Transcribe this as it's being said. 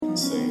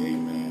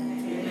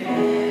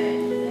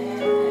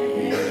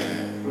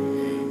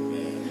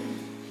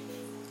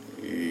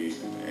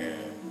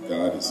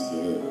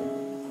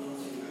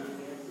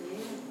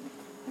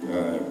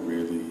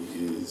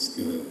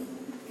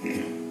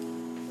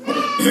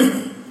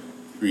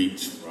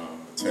preach from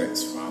a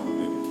text found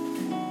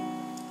in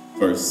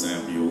 1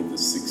 Samuel, the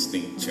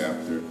 16th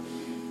chapter,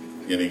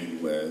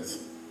 beginning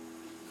with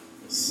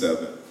the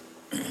 7th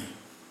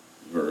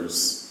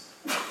verse.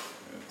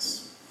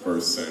 That's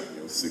 1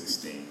 Samuel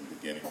 16,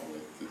 beginning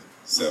with the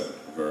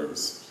 7th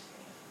verse.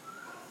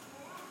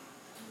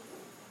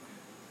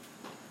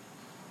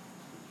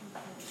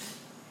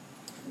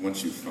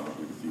 Once you've found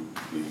it, if you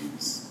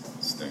please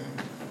stand.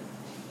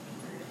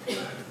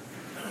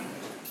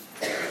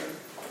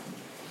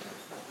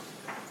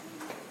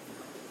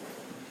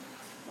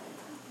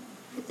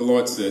 But the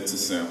Lord said to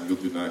Samuel,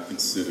 "Do not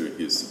consider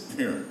his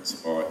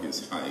appearance or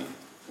his height,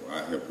 for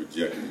I have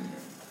rejected him."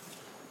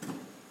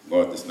 The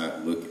Lord does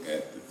not look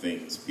at the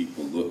things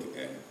people look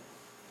at.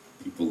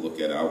 People look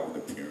at outward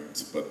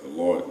appearance, but the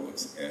Lord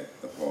looks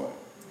at the heart.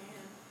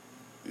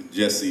 And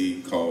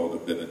Jesse called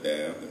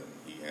Abinadab, and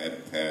he had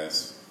him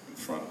pass in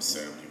front of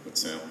Samuel, but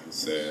Samuel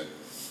said,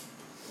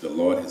 "The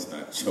Lord has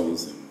not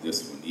chosen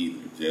this one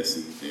either."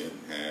 Jesse then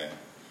had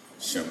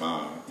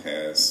Shammah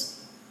pass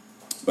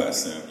by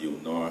Samuel,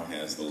 nor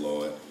has the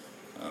Lord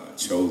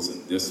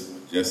chosen this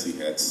one. Jesse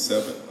had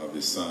 7 of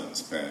his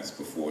sons pass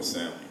before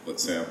Samuel, but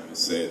Samuel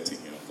said to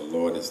him, "The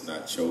Lord has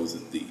not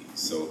chosen these."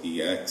 So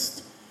he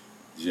asked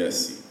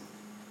Jesse,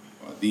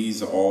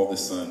 "These are all the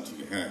sons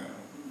you have?"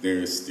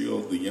 "There is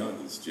still the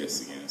youngest,"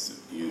 Jesse answered.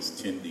 "He is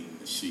tending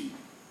the sheep."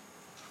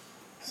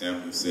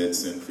 Samuel said,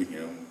 "Send for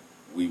him.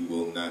 We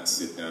will not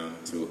sit down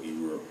until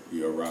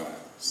he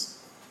arrives."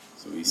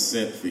 So he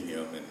sent for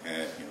him and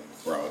had him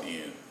brought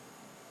in.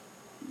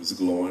 He was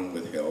glowing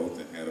with health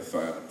and had a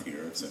fine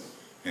appearance and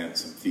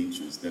handsome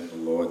features. Then the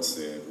Lord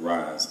said,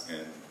 "Rise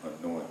and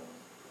anoint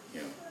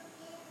him.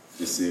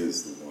 This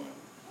is the one."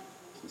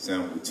 So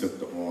Samuel took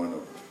the horn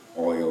of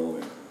oil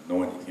and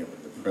anointed him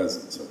in the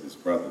presence of his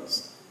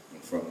brothers.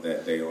 And from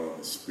that day on,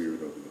 the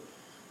Spirit of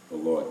the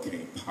Lord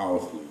came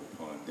powerfully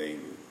upon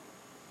David.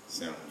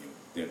 Samuel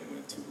then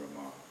went to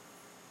Ramah.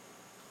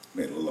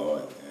 May the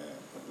Lord add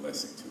a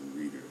blessing to the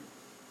reader,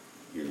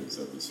 hearers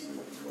of this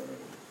written word.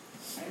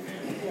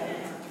 Amen.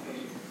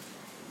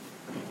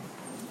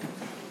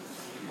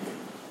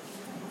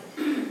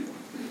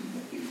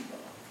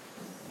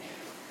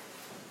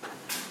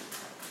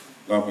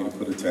 Allow me to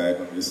put a tag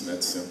on this, and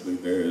that's simply,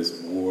 there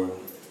is more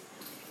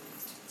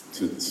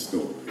to the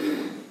story.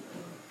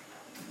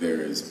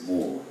 There is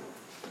more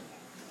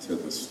to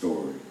the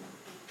story.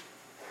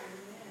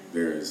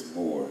 There is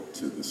more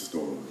to the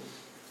story.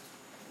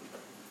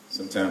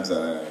 Sometimes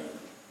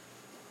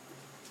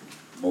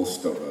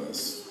most of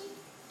us,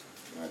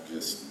 not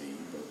just me,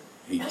 but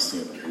hate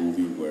seeing a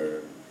movie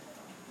where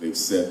they've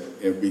set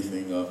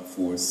everything up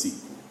for a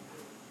sequel.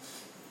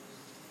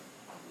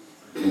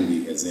 The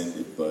movie has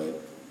ended, but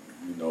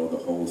the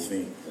whole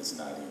thing has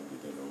not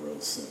ended in a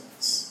real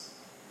sense.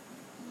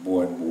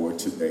 More and more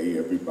today,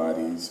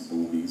 everybody's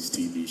movies,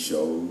 TV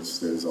shows,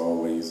 there's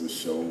always a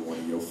show, one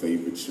of your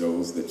favorite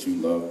shows that you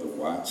love to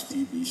watch,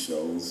 TV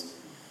shows,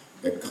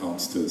 that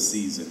comes to a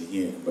season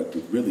end, but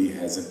it really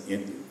hasn't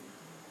ended.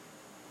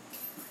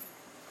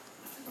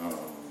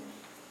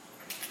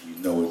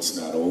 It's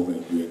not over,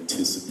 and you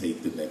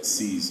anticipate the next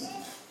season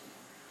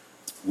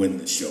when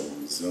the show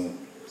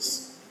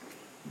resumes.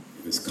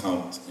 It has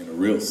come in a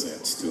real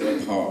sense to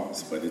a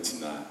pause, but it's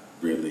not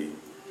really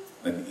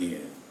an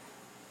end.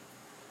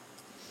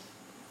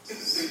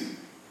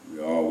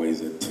 We're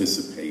always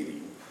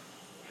anticipating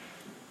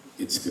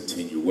its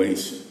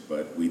continuation,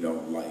 but we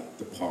don't like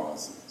the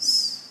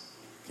pauses.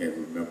 Can't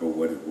remember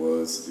what it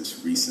was.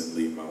 Just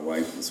recently, my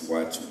wife was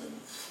watching, and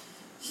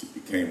she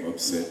became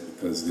upset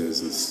because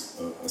there's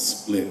a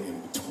split in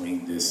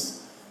between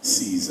this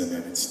season,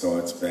 and it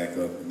starts back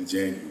up in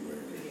January.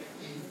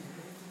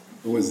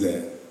 What was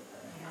that?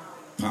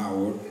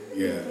 Power?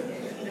 Yeah.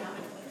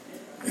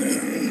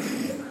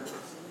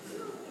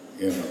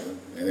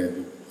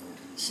 And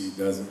she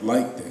doesn't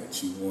like that.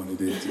 She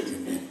wanted it to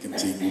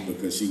continue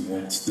because she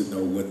wants to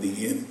know what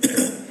the end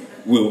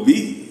will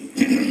be.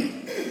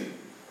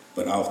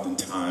 But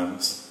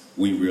oftentimes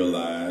we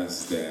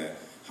realize that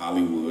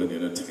Hollywood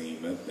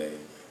entertainment, they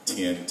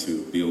tend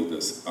to build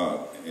us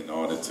up in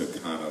order to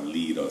kind of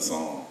lead us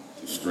on,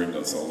 to string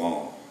us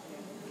along.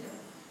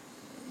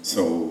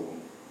 So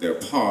there are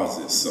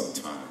pauses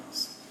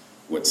sometimes.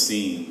 What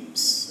seems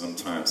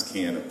sometimes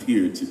can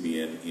appear to be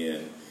an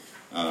end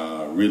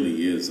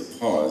really is a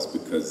pause,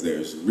 because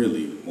there's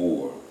really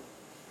more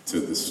to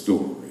the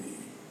story.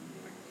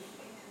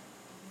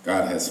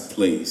 God has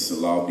placed,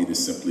 allow me to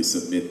simply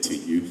submit to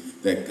you,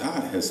 that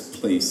God has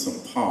placed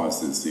some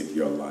pauses in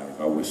your life.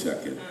 I wish I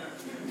could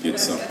get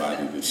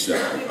somebody to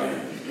shout about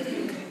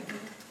it.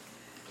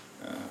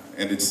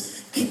 And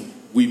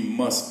we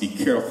must be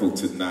careful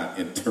to not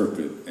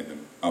interpret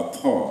a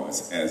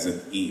pause as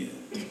an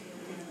end.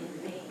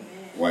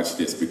 Watch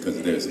this, because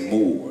there's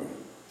more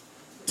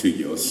to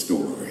your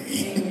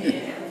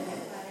story.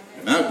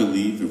 And I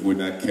believe if we're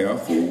not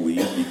careful, we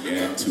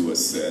begin to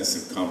assess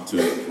and come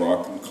to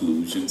broad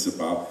conclusions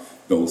about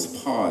those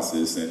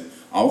pauses, and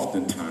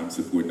oftentimes,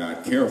 if we're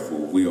not careful,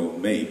 we'll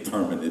make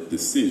permanent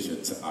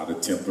decisions out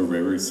of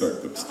temporary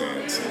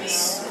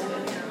circumstances.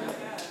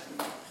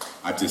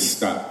 I just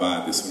stopped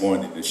by this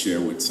morning to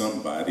share with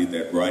somebody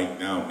that right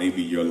now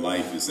maybe your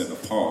life is in a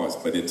pause,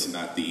 but it's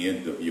not the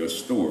end of your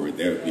story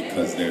there,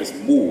 because there's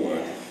more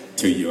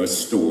to your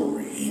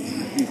story.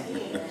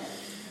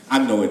 I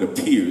know it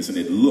appears and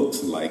it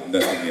looks like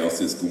nothing else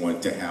is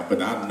going to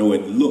happen. I know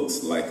it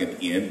looks like an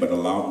end, but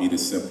allow me to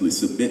simply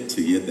submit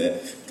to you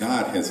that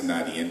God has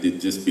not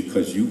ended just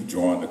because you've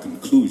drawn the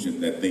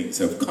conclusion that things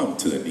have come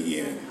to an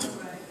end.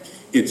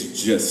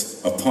 It's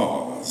just a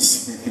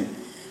pause.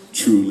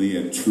 Truly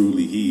and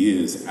truly,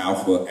 he is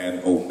Alpha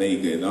and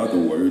Omega. In other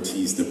words,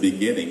 he's the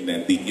beginning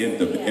and the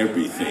end of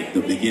everything,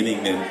 the beginning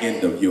and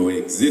end of your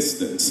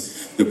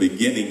existence, the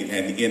beginning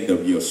and end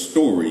of your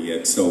story.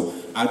 And so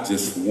I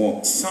just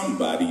want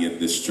somebody in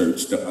this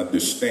church to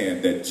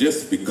understand that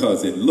just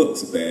because it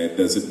looks bad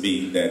doesn't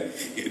mean that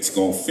it's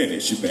going to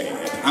finish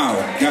bad.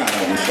 Oh, God,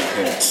 I wish I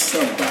had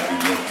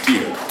somebody in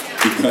here,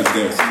 because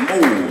there's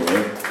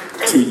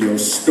more to your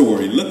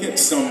story. Look at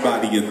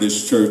somebody in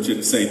this church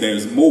and say,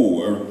 there's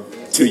more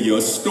to your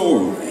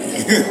story.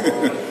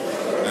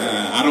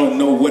 I don't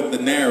know what the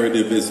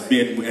narrative has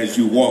been as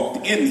you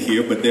walked in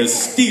here, but there's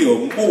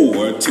still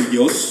more to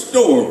your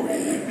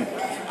story.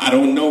 I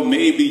don't know,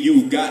 maybe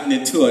you've gotten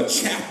into a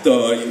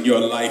chapter in your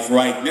life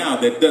right now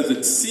that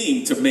doesn't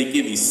seem to make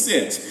any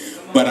sense,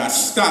 but I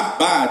stopped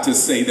by to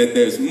say that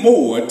there's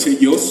more to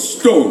your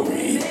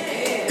story.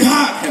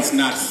 God has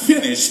not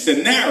finished the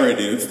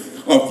narrative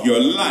of your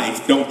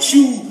life. Don't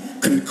you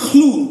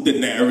conclude the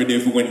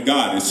narrative when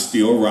God is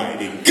still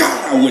writing.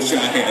 God, I wish I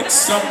had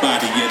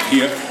somebody in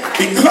here,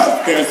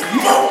 because there's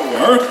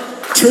more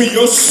to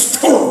your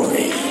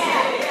story.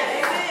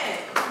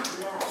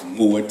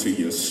 More to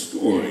your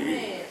story.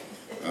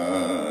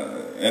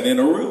 And in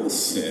a real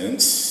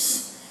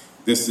sense,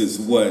 this is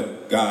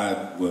what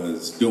God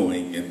was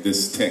doing in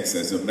this text.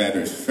 As a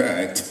matter of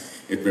fact,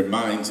 it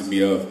reminds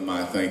me of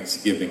my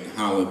Thanksgiving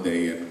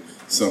holiday and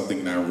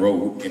something I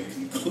wrote in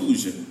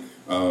conclusion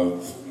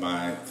of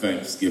my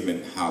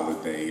Thanksgiving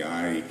holiday.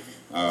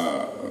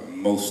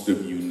 Most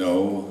of you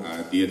know,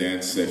 I did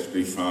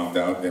Ancestry, found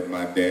out that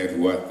my dad,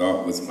 who I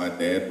thought was my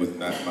dad, was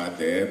not my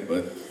dad,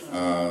 but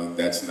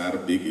that's not a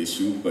big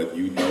issue. But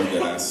you know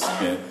that I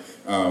spent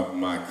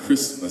my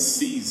Christmas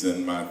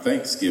season, my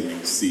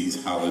Thanksgiving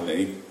season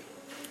holiday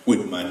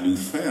with my new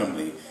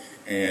family,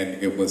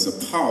 and it was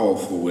a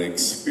powerful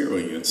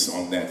experience.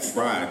 On that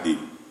Friday,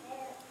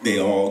 they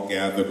all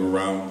gathered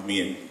around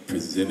me and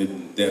presented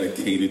and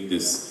dedicated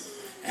this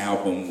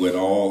album with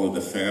all of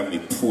the family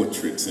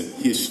portraits and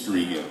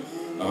history.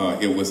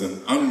 And it was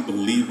an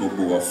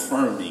unbelievable,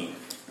 affirming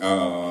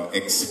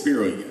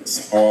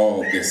experience.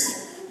 All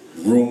this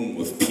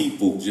room of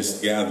people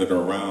just gathered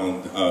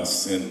around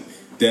us and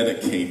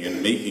dedicating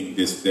and making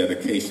this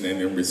dedication.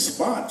 And in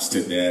response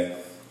to that,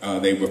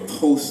 they were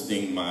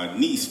posting, my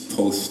niece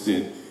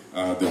posted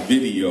the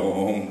video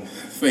on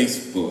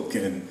Facebook,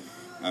 and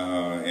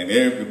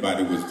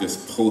everybody was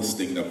just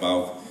posting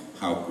about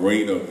how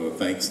great of a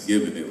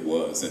Thanksgiving it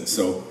was. And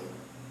so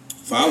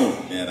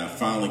following that, I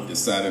finally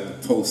decided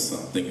to post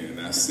something, and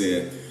I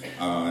said,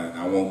 and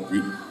I won't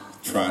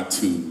try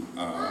to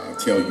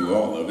tell you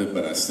all of it,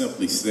 but I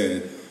simply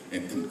said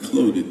and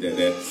concluded that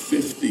at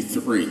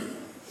 53,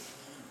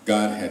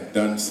 God had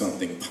done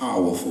something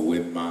powerful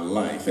in my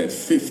life. At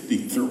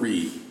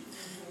 53,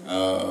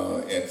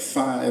 at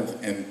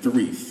 5 and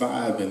 3,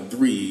 5 and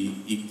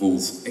 3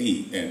 equals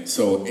 8. And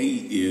so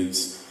 8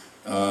 is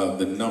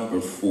the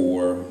number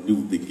for new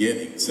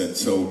beginnings. And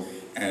so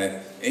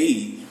at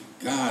 8,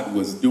 God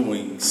was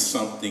doing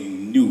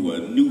something new. A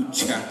new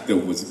chapter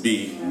was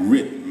being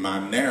written. My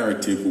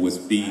narrative was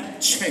being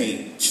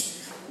changed,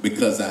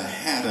 because I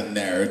had a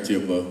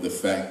narrative of the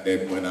fact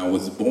that when I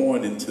was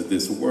born into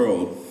this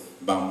world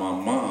by my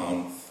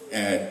mom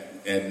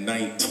at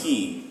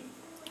 19,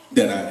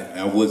 that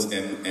I was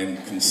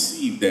and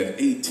conceived at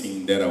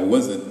 18, that I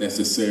wasn't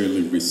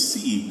necessarily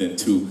received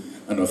into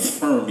an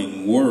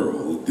affirming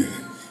world.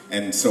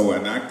 And so,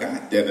 and I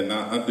got that and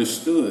I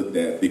understood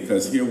that,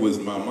 because here was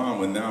my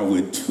mama now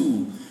with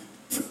two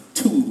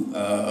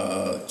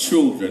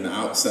children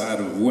outside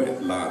of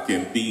wedlock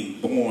and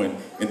being born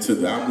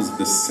into I was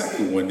the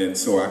second one. And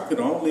so I could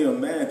only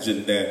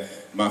imagine that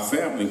my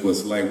family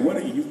was like, what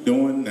are you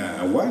doing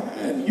now? Why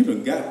you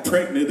done got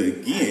pregnant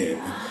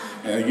again?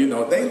 You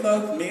know, they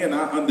loved me and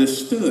I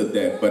understood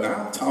that, but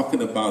I'm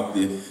talking about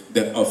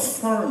the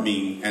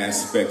affirming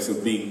aspects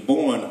of being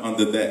born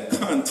under that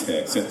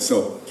context. And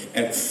so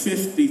at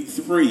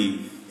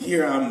 53,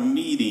 here I'm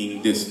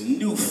meeting this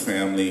new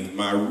family,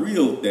 my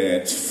real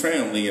dad's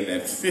family, and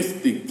at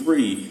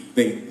 53,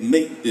 they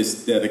make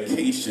this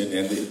dedication,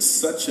 and it's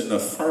such an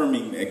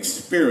affirming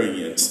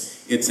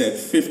experience. It's at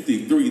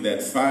 53,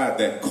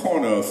 that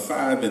corner of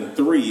 5 and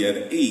 3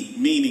 at 8,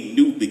 meaning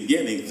new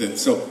beginnings. And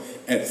so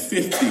at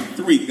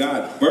 53,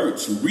 God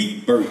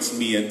rebirths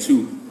me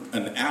into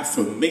an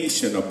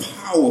affirmation, a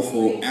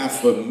powerful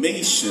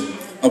affirmation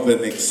of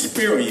an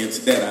experience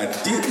that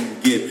I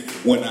didn't get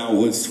when I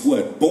was,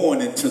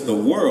 born into the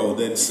world.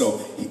 And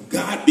so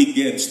God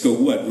begins to,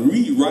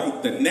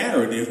 rewrite the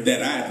narrative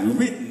that I'd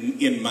written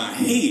in my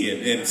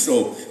head. And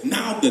so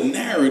now the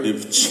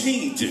narrative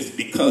changes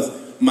because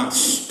my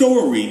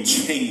story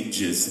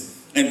changes.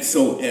 And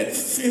so at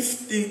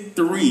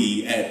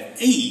 53, at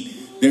 8,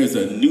 there's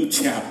a new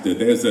chapter.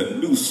 There's a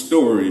new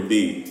story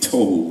being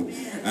told.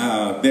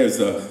 There's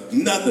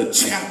another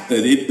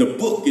chapter. The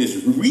book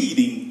is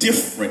reading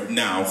different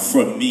now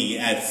from me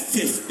at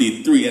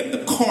 53, at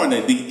the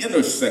corner, the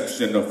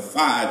intersection of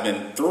 5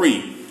 and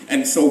 3.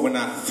 And so when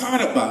I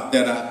thought about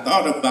that, I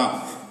thought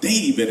about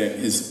David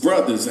and his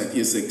brothers and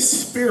his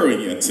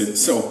experience. And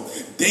so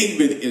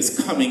David is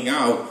coming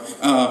out.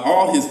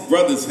 All his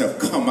brothers have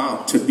come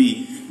out to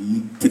be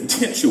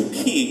potential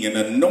king and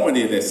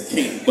anointed as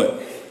king,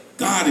 but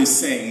God is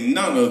saying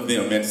none of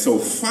them. And so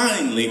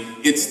finally,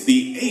 it's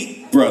the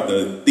 8th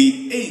brother,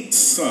 the 8th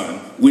son,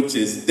 which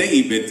is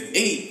David.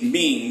 8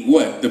 meaning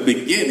what? The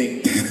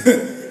beginning,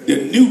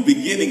 the new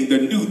beginning, the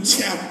new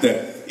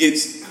chapter.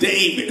 It's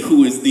David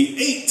who is the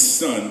 8th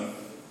son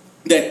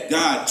that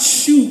God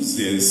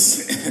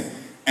chooses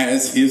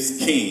as his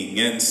king.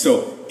 And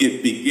so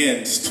it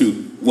begins to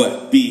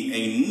be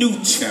a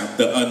new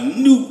chapter, a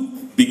new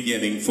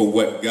beginning for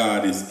what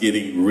God is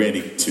getting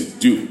ready to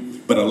do.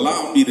 But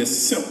allow me to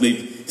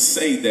simply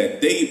say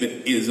that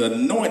David is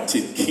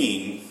anointed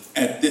king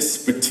at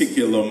this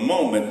particular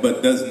moment,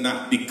 but does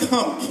not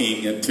become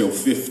king until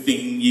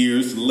 15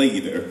 years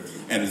later.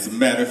 And as a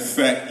matter of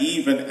fact,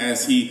 even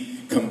as he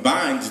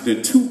combines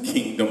the two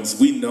kingdoms,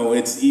 we know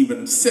it's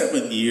even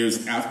 7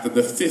 years after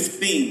the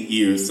 15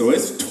 years. So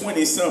it's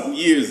 20-something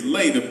years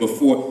later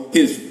before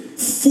his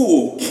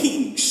full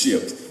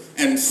kingship.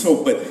 And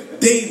so, but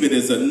David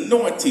is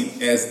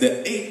anointed as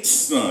the 8th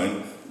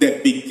son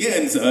that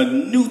begins a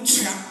new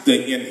chapter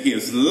in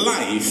his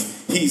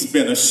life. He's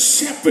been a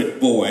shepherd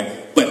boy,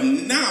 but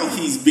now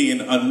he's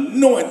being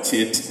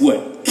anointed,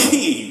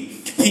 king.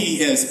 He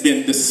has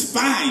been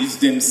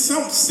despised in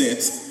some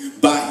sense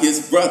by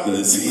his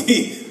brothers.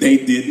 They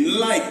didn't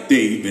like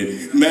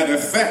David. Matter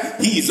of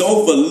fact, he's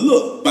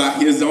overlooked by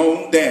his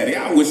own daddy.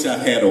 I wish I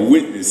had a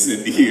witness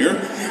in here.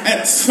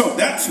 And so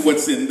that's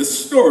what's in the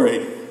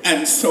story.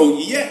 And so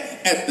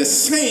yet at the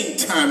same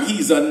time,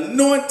 he's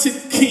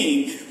anointed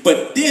king,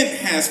 but then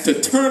has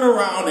to turn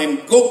around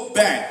and go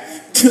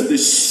back to the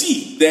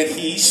sheep that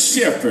he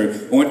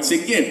shepherded. Once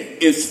again,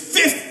 it's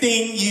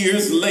 15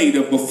 years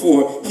later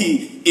before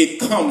it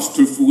comes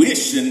to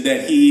fruition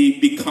that he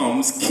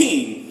becomes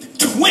king.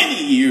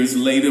 20 years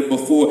later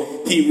before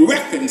he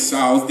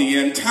reconciles the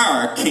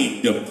entire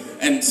kingdom.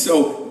 And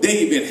so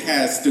David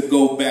has to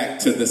go back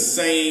to the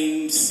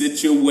same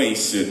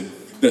situation,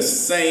 the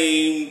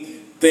same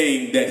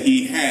thing that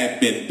he had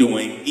been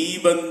doing,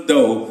 even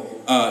though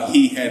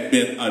he had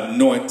been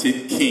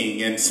anointed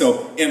king. And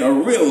so in a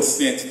real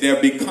sense,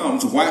 there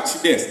becomes,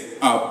 watch this,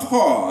 a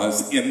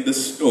pause in the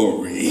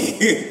story.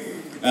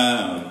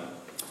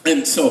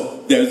 And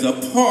so there's a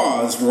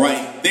pause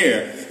right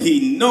there.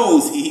 He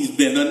knows he's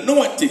been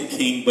anointed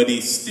king, but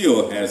he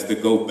still has to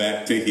go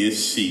back to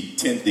his sheep,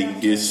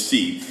 tending his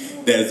sheep.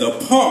 There's a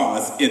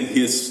pause in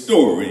his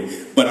story,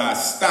 but I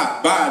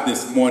stopped by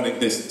this morning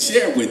to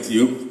share with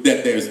you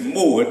that there's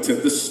more to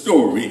the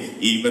story.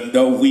 Even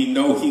though we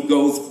know he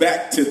goes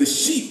back to the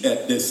sheep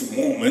at this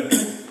moment,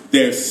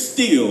 there's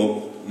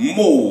still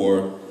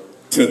more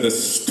to the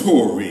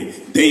story.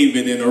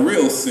 David, in a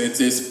real sense,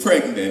 is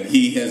pregnant.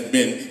 He has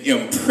been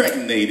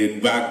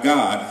impregnated by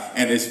God,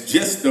 and it's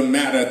just a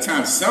matter of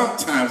time.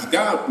 Sometimes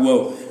God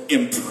will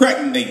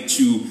impregnate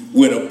you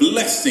with a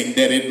blessing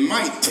that it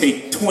might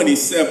take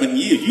 27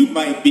 years. You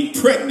might be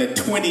pregnant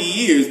 20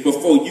 years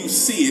before you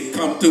see it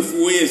come to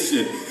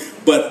fruition.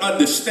 But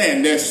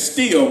understand, there's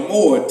still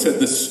more to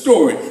the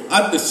story.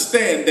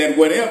 Understand that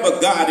whatever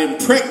God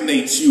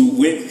impregnates you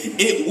with,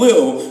 it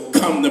will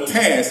come to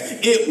pass.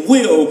 You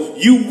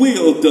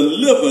will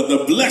deliver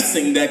the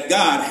blessing that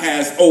God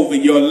has over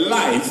your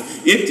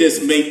life. It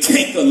just may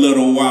take a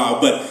little while,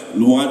 but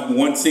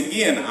once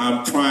again,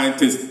 I'm trying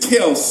to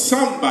tell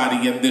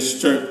somebody in this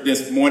church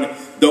this morning,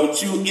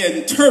 don't you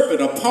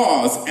interpret a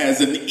pause as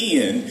an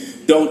end.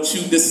 Don't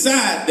you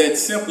decide that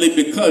simply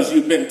because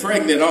you've been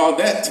pregnant all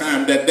that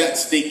time that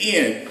that's the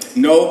end.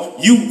 No,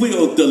 you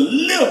will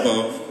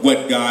deliver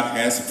what God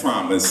has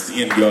promised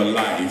in your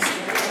life.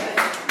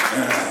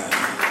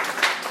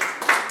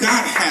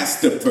 God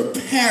has to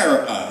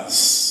prepare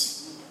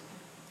us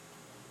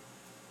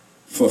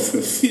for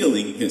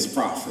fulfilling his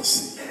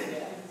prophecy.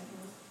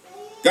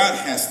 God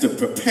has to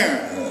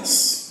prepare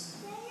us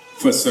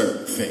for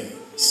certain things.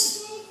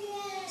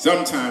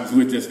 Sometimes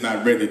we're just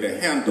not ready to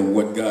handle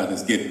what God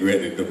is getting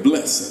ready to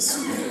bless us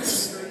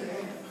with.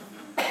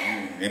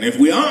 And if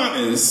we're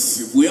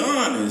honest,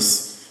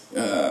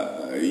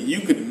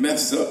 you could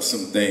mess up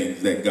some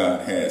things that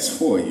God has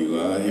for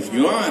you. If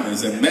you're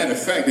honest, as a matter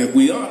of fact, if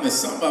we're honest,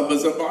 some of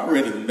us have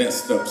already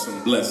messed up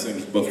some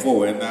blessings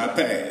before in our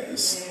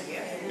past.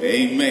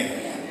 Amen.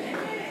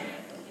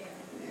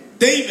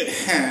 David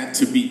had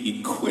to be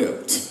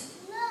equipped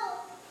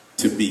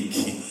to be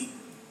king.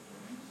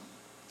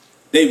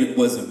 David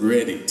wasn't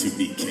ready to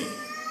be king.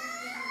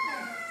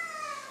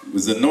 He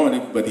was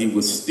anointed, but he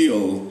was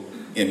still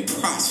in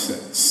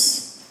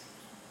process.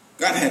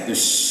 God had to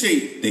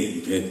shape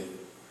David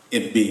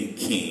in being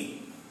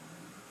king.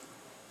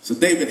 So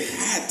David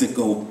had to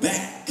go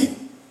back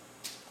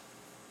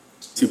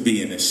to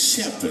being a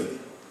shepherd,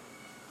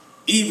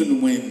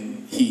 even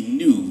when he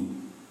knew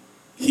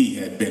he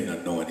had been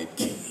anointed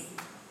king.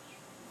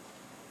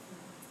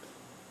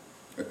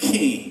 A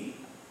king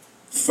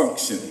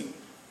functioning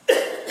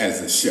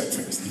as a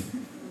shepherd.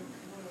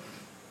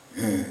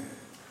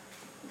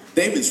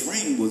 David's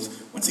reign was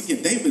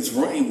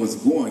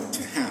going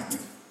to happen.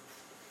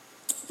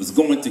 It was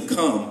going to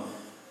come,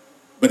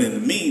 but in the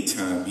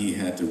meantime, he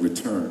had to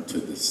return to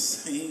the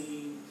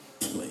same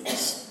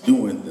place,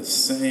 doing the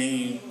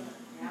same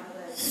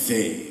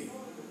thing.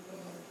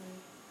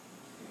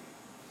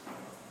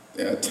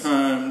 There are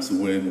times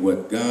when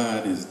what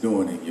God is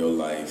doing in your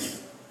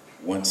life,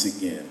 once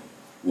again,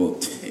 will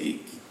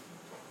take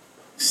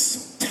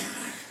some time.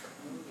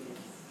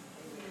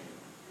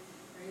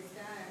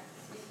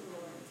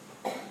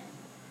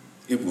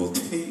 It will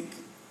take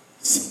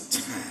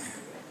some time.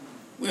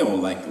 We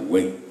don't like to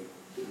wait.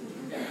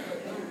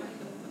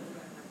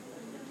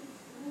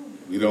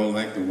 We don't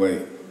like to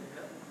wait.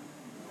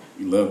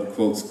 We love to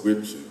quote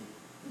scripture.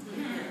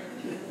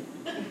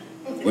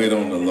 Wait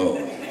on the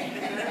Lord.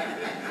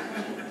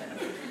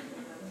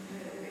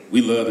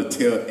 We love to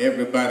tell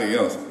everybody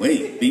else,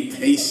 wait, be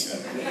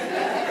patient.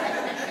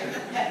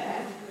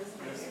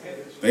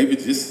 Baby,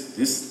 just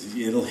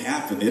it'll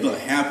happen, it'll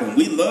happen.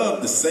 We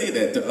love to say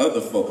that to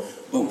other folk,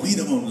 but we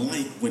don't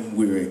like when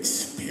we're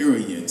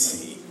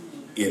experiencing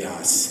it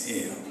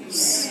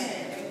ourselves.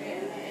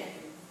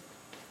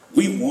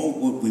 We want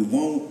what we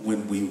want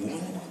when we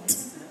want it.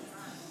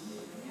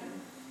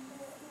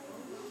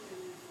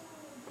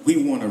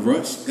 We want to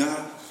rush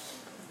God.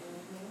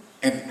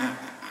 And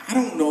I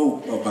don't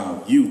know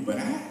about you, but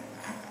I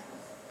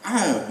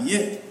have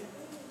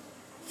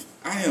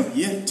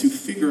yet to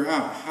figure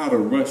out how to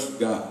rush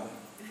God.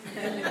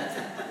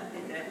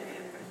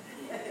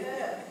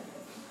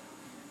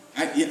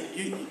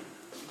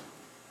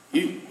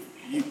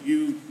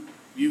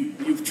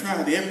 You've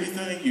tried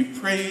everything. You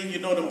prayed. You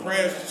know them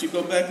prayers that you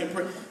go back and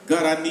pray.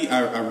 God,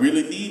 I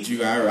really need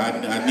you.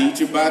 I need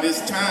you by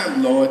this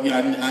time, Lord.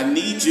 I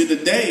need you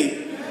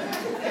today.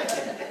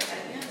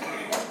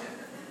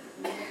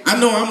 I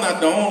know I'm not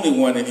the only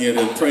one in here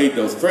that prayed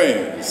those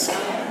prayers.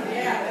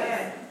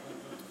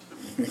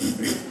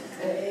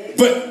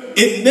 But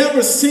it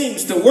never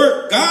seems to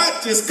work.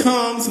 God just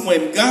comes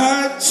when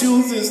God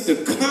chooses to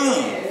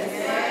come.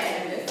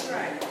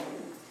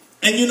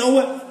 And you know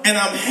what? And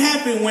I'm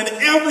happy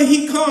whenever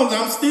he comes.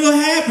 I'm still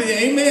happy.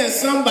 Amen,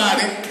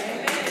 somebody.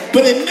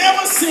 But it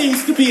never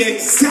seems to be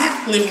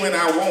exactly when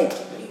I want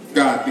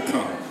God to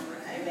come.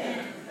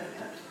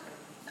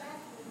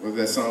 What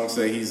does that song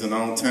say? He's an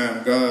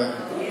on-time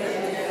God.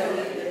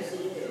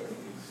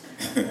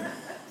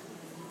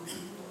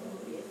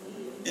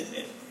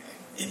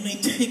 It may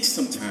take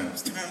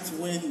times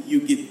when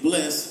you get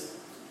blessed,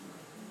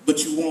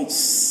 but you won't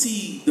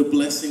see the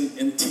blessing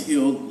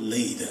until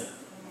later.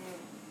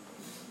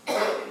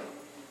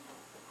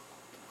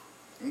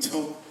 And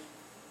so,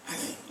 I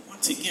think,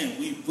 once again,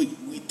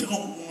 we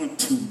don't want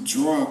to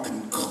draw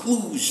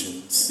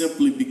conclusions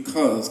simply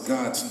because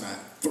God's not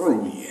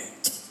through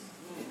yet.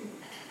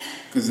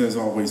 Because there's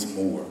always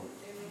more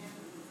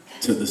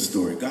to the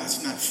story.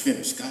 God's not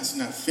finished. God's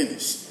not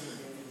finished.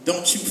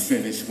 Don't you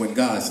finish when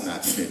God's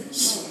not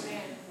finished.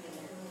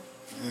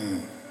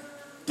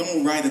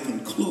 Don't write a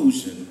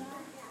conclusion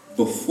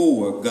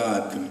before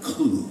God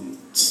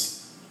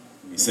concludes.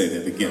 Let me say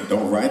that again.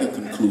 Don't write a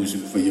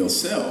conclusion for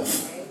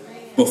yourself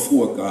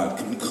before God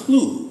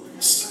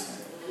concludes.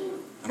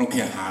 I don't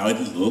care how it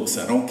looks.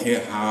 I don't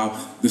care how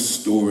the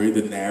story,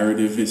 the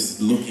narrative is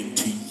looking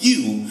to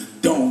you.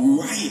 Don't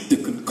write the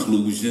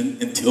conclusion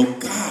until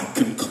God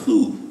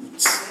concludes.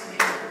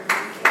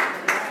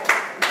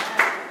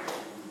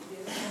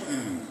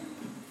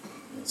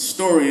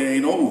 Story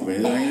ain't over.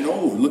 It ain't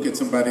over. Look at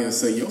somebody and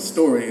say, your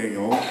story ain't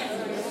over.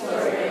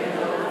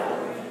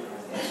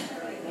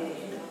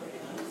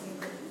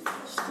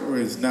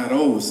 Story is not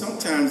over.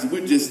 Sometimes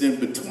we're just in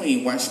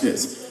between. Watch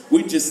this.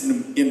 We're just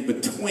in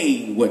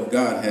between what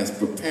God has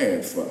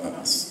prepared for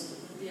us.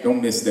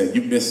 Don't miss that.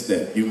 You missed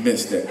that. You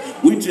missed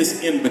that. We're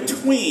just in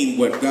between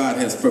what God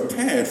has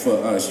prepared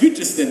for us. You're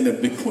just in the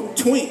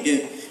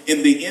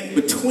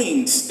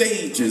in-between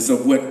stages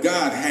of what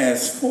God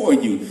has for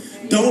you.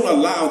 Don't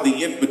allow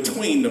the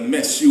in-between to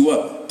mess you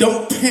up.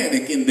 Don't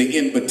panic in the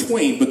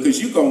in-between,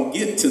 because you're going to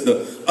get to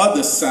the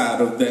other side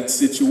of that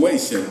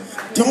situation.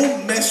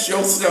 Don't mess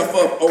yourself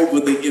up over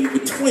the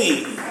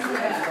in-between.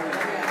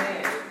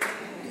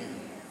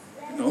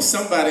 You know,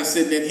 somebody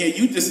sitting in here,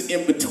 you just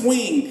in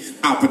between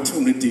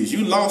opportunities.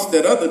 You lost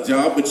that other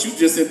job, but you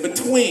just in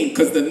between,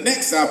 because the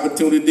next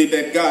opportunity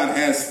that God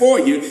has for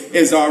you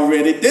is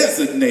already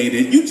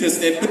designated. You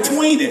just in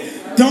between it.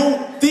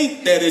 Don't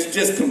think that it's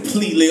just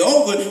completely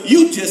over.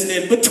 You just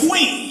in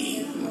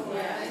between.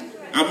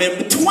 I'm in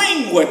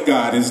between what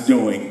God is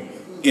doing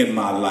in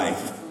my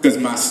life, because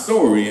my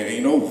story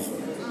ain't over.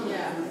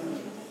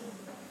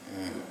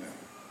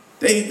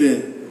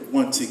 David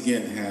once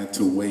again had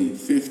to wait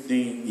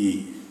 15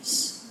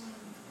 years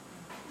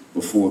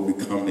before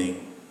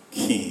becoming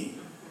king.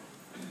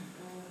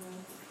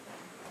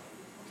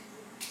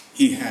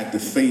 He had to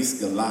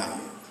face Goliath.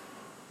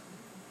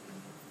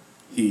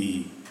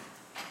 He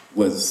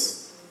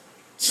was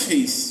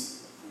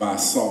chased by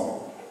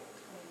Saul.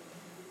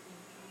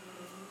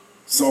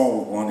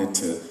 Saul wanted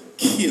to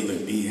kill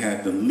him. He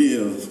had to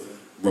live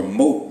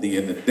remotely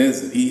in the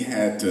desert. He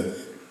had to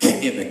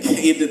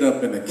ended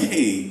up in a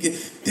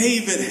cave.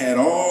 David had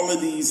all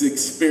of these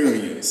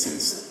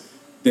experiences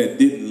that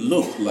didn't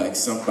look like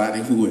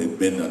somebody who had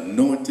been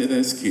anointed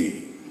as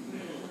king.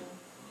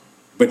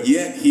 But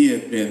yet he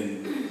had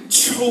been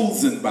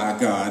chosen by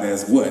God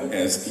as what?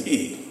 As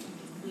king.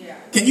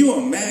 Can you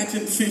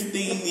imagine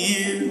 15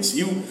 years?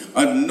 You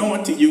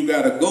anointed, you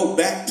got to go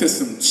back to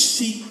some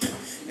sheep.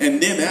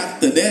 And then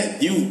after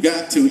that, you've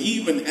got to,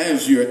 even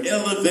as you're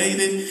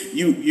elevated,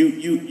 you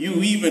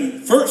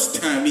even first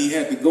time he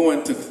had to go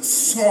into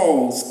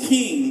Saul's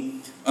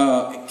kingdom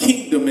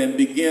and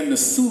begin to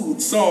soothe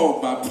Saul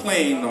by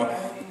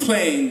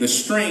playing the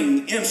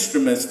string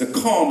instruments to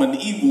calm an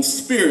evil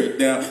spirit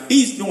down.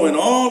 He's doing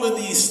all of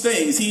these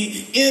things.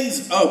 He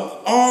ends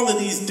up all of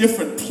these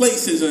different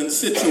places and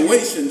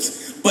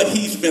situations, but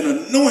he's been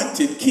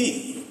anointed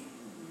king.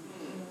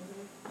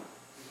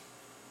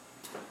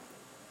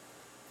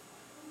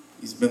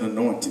 He's been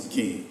anointed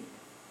king.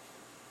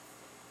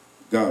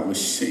 God was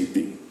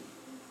shaping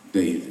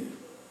David.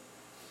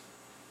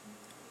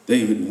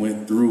 David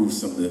went through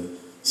some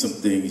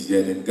things,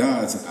 yet in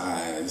God's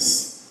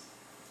eyes,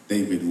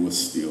 David was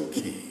still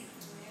king.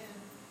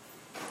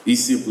 He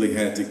simply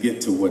had to get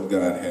to what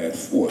God had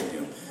for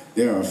him.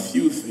 There are a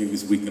few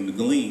things we can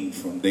glean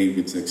from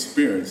David's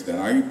experience that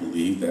I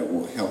believe that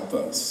will help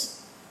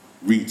us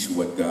reach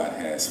what God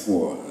has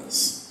for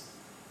us,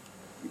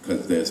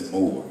 because there's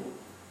more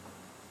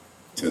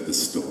to the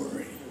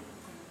story.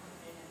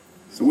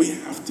 So we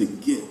have to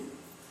get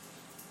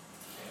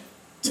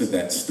to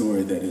that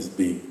story that is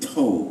being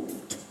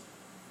told,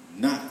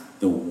 not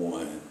the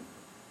one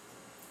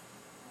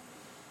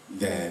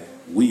that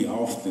we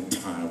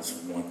oftentimes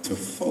want to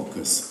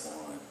focus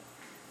on,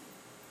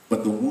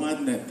 but the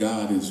one that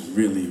God is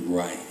really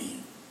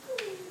writing.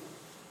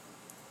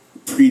 The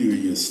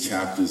previous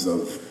chapters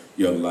of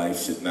your life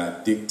should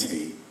not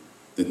dictate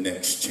the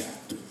next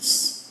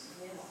chapters.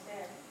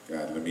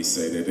 God, let me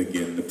say that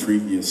again. The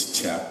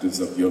previous chapters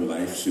of your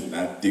life should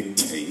not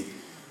dictate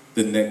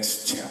the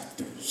next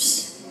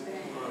chapters.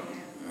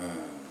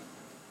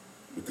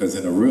 Because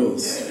in a real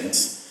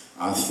sense,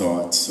 our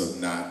thoughts are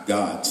not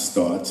God's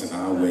thoughts, and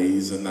our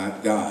ways are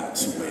not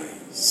God's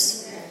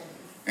ways.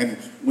 And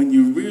when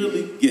you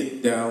really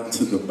get down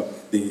to the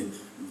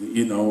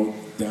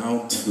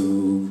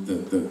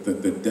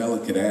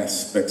delicate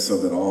aspects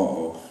of it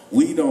all,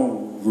 we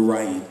don't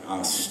write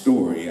our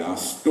story. Our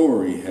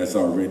story has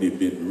already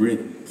been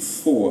written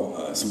for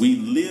us. We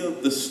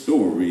live the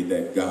story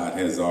that God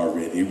has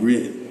already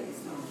written.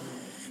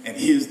 And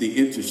here's the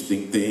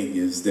interesting thing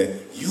is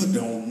that you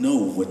don't know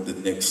what the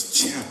next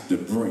chapter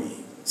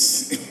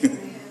brings.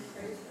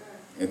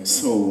 And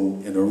so,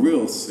 in a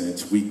real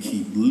sense, we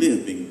keep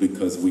living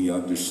because we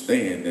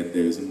understand that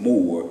there's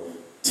more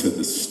to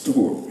the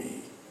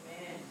story.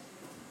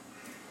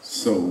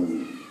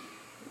 So,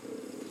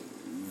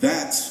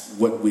 that's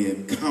what we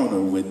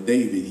encounter with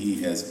David.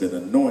 He has been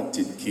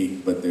anointed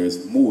king, but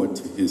there's more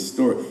to his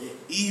story.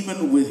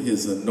 Even with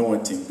his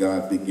anointing,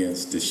 God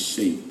begins to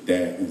shape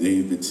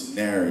David's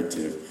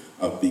narrative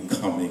of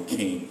becoming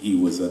king. He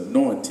was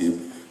anointed,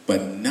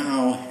 but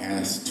now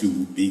has to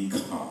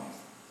become.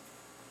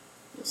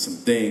 Some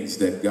things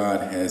that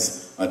God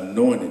has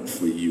anointed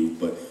for you,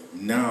 but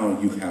now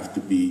you have to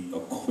be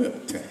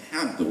equipped to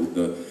handle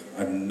the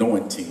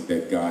anointing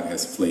that God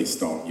has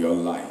placed on your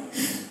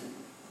life.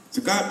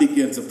 So God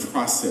begins a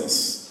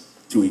process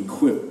to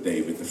equip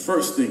David. The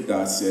first thing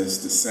God says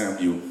to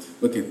Samuel,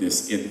 look at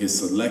this, in his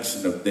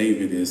selection of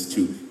David, is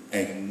to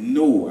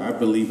ignore. I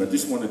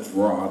just want to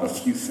draw out a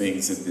few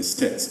things in this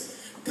text.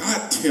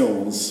 God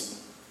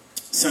tells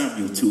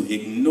Samuel to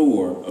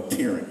ignore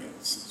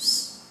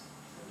appearances.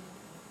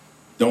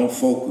 Don't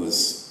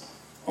focus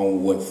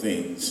on what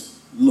things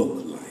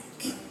look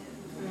like.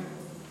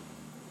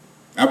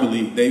 I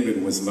believe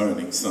David was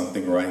learning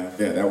something right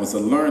there. That was a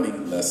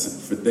learning lesson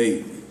for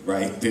David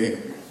right there.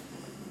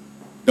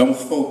 Don't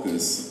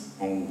focus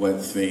on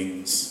what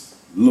things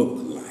look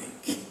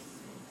like.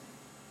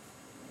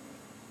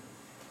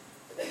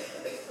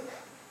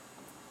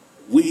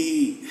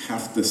 We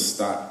have to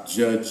stop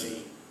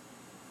judging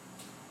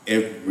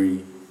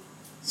every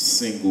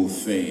single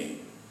thing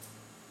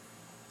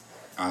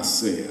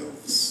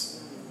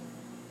ourselves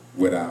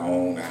with our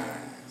own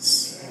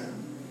eyes.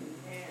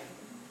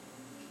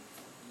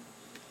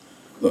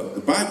 Look,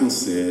 the Bible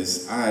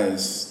says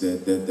eyes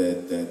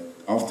that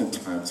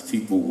oftentimes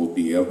people will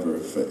be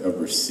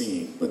forever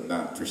seeing but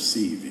not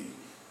perceiving.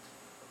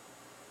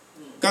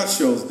 God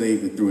shows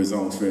David through his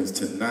own experience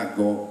to not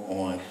go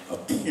on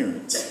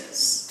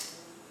appearances.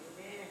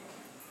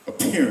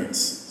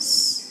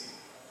 Appearances.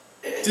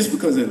 Just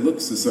because it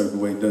looks a certain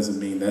way doesn't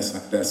mean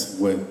that's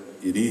what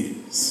it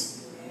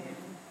is.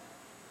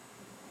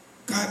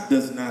 God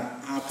does not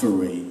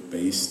operate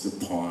based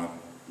upon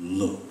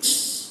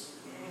looks.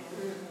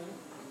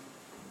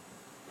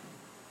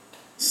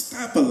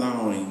 Stop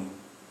allowing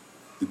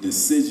the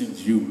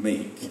decisions you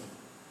make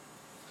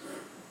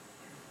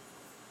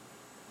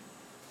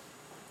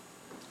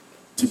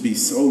to be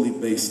solely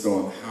based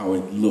on how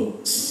it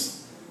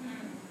looks.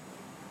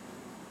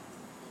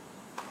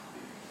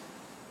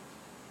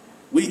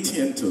 We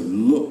tend to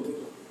look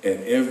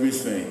at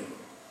everything,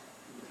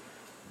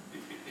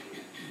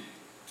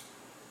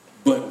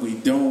 but we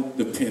don't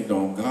depend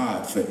on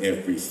God for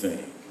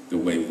everything the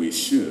way we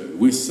should.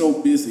 We're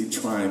so busy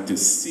trying to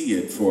see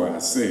it for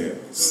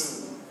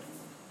ourselves.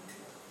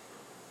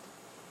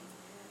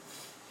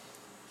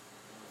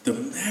 The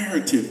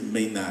narrative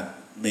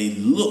may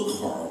look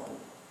horrible,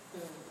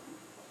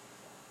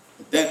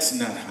 but that's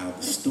not how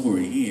the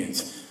story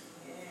ends.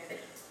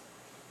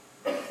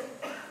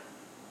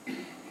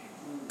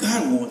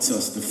 God wants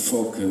us to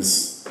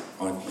focus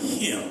on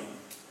Him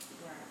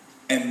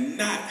and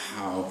not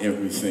how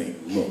everything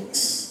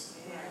looks.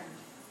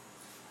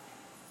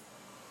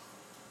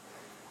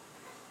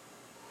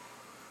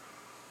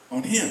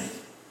 On Him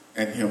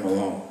and Him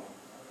alone.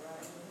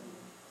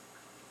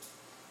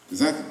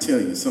 Because I can tell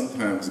you,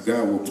 sometimes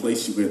God will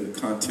place you in the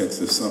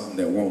context of something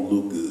that won't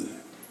look good.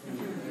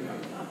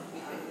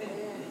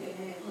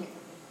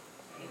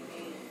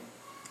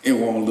 It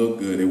won't look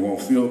good. It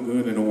won't feel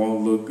good, and it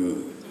won't look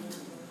good.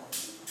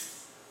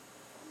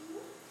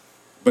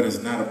 But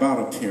it's not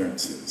about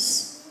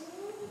appearances.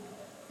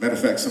 Matter of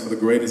fact, some of the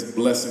greatest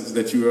blessings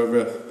that you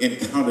ever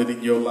encountered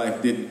in your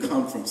life didn't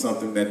come from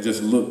something that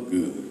just looked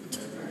good.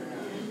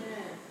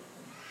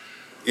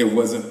 It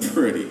wasn't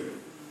pretty.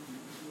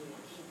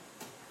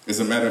 As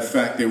a matter of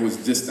fact, it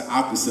was just the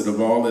opposite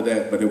of all of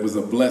that, but it was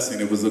a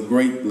blessing. It was a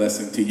great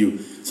blessing to you.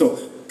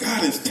 So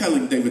God is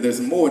telling David,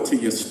 there's more to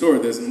your story.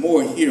 There's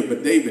more here.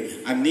 But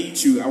David, I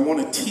need you. I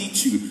want to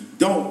teach you.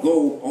 Don't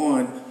go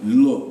on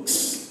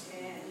looks.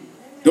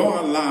 Don't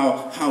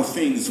allow how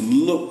things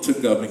look to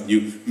govern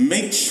you.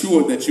 Make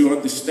sure that you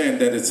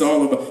understand that it's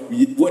all about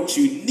what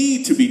you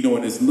need to be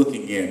doing is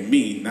looking at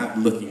me, not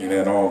looking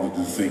at all of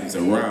the things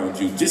around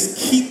you. Just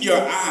keep your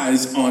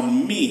eyes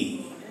on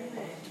me,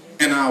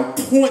 and I'll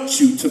point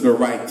you to the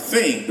right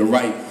thing, the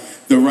right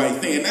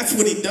thing. And that's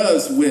what he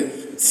does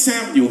with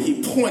Samuel.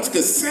 He points,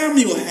 because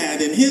Samuel had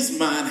in his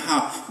mind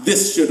how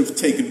this should have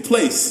taken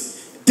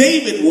place.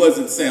 David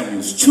wasn't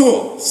Samuel's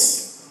choice.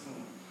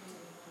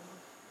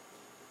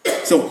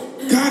 So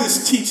God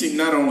is teaching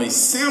not only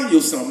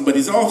Samuel something, but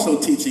he's also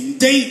teaching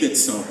David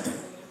something.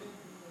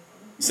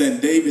 He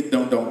said, David,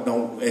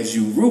 don't, as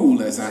you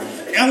rule, as I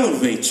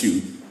elevate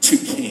you to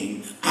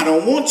king, I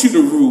don't want you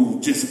to rule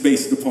just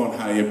based upon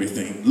how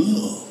everything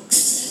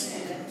looks.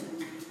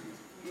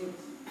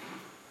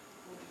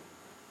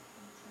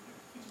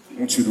 I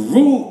want you to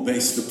rule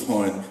based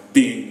upon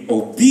being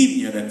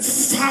obedient and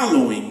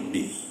following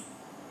me.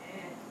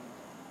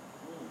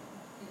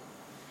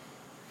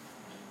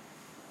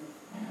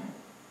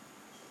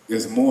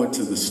 There's more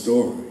to the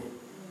story.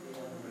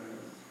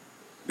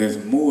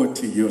 There's more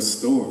to your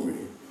story.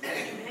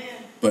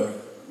 But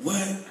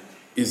what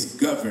is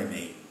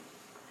governing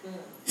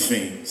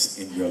things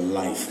in your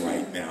life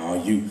right now? Are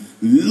you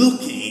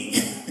looking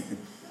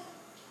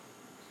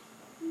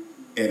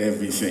at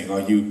everything?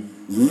 Are you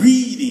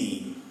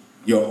reading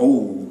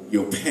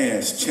your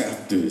past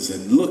chapters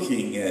and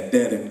looking at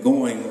that and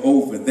going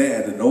over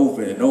that and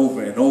over and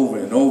over and over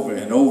and over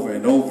and over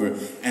and over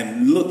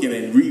and looking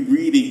and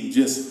rereading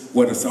just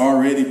what has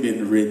already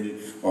been written?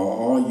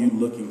 Or are you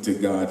looking to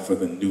God for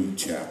the new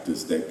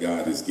chapters that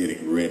God is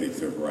getting ready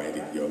to write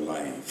in your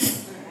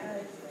life?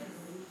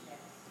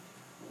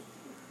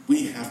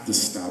 We have to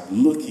stop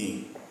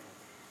looking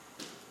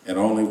at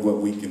only what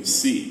we can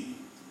see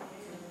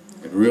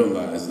and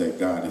realize that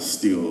God is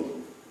still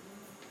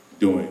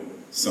doing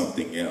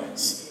something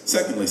else.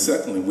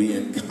 Secondly, we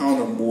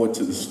encounter more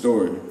to the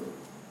story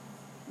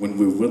when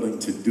we're willing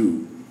to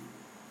do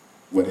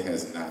what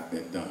has not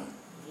been done.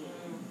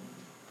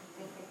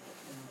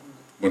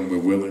 When we're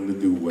willing to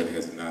do what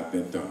has not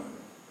been done.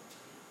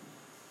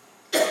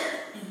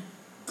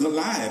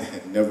 Goliath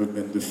had never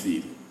been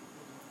defeated.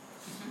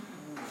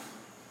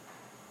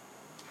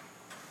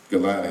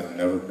 Goliath had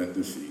never been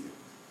defeated.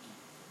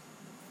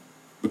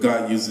 But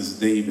God uses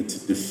David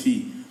to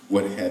defeat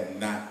what had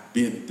not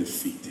been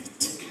defeated.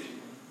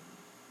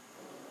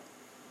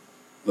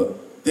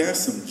 Look, there are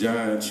some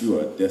giants you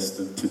are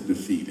destined to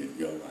defeat in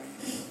your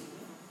life.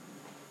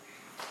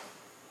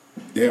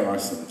 There are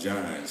some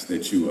giants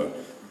that you are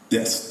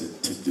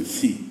destined to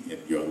defeat in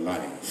your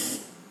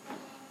life.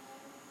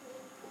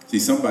 See,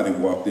 somebody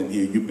walked in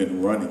here, you've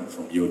been running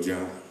from your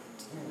giant.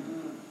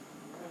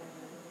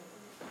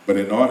 But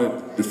in order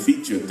to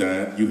defeat your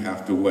giant, you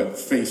have to what?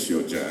 Face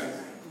your giant.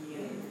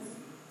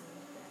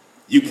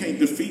 You can't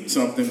defeat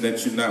something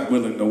that you're not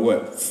willing to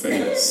what?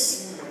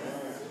 Face.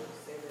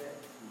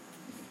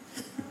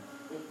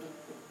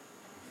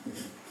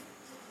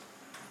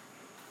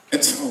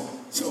 And so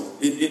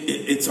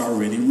it's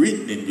already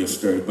written in your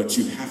story, but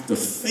you have to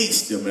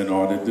face them in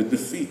order to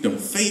defeat them.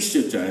 Face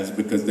your giants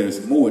because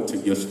there's more to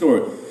your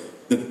story.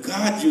 The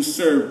God you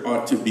serve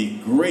ought to be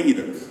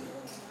greater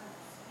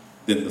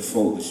than the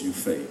foes you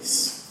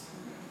face.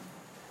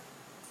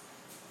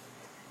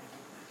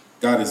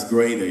 God is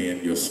greater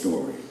in your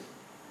story.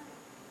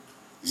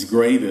 He's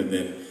greater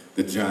than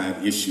the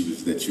giant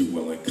issues that you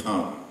will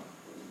encounter.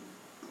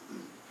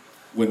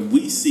 When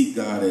we see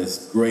God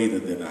as greater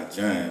than our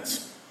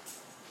giants,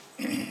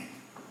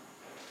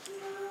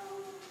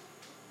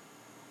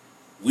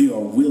 we are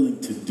willing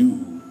to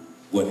do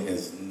what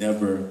has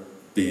never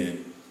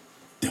been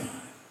done.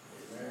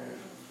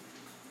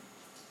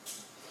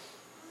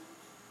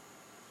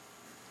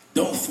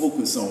 Don't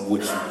focus on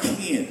what you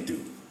can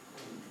do.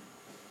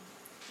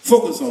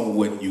 Focus on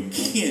what you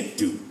can't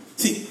do.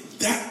 See,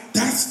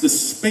 that's the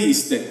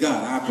space that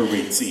God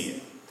operates in.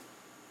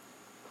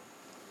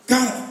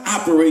 God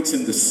operates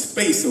in the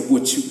space of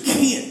what you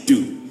can't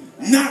do,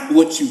 not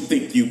what you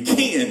think you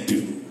can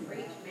do.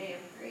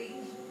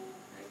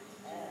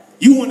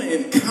 You want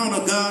to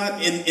encounter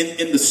God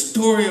in the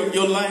story of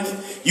your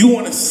life? You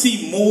want to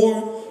see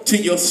more to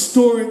your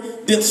story?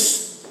 Then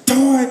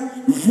start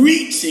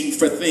reaching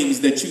for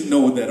things that you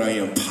know that are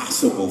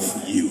impossible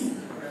for you.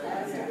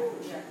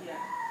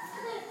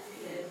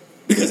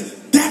 Because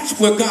that's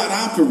where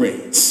God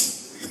operates.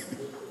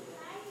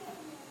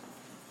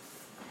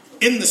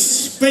 In the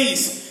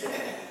space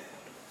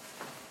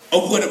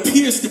of what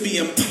appears to be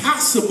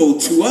impossible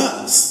to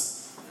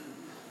us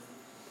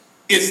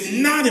is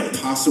not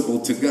impossible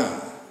to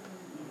God.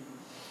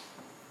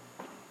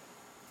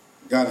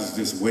 God is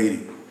just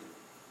waiting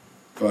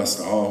for us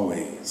to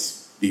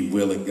always be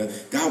willing.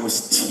 God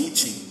was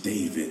teaching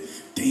David.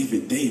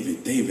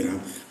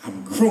 David,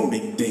 I'm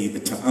grooming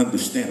David to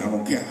understand. I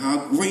don't care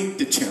how great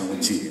the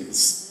challenge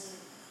is.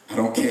 I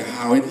don't care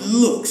how it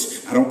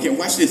looks. I don't care.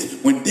 Watch this.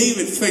 When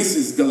David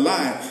faces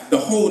Goliath, the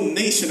whole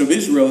nation of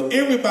Israel,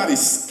 everybody's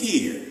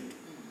scared.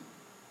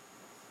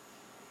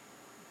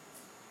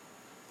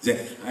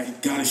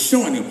 God is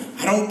showing him,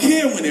 I don't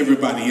care when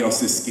everybody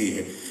else is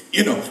scared.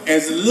 You know,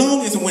 as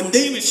long as when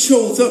David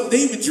shows up,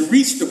 David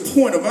reached the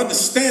point of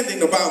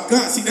understanding about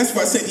God. See, that's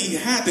why I said he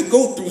had to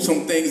go through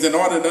some things in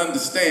order to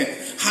understand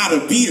how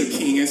to be a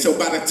king. And so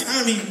by the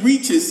time he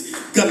reaches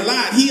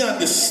Goliath, he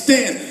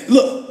understands,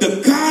 look,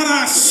 the God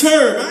I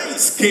serve, I ain't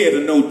scared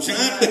of no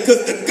giant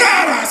because the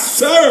God I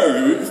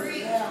serve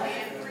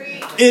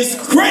is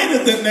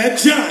greater than that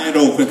giant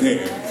over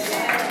there.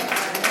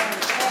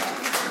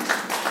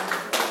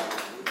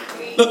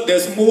 Look,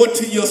 there's more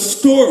to your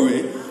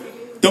story.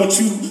 Don't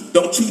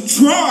you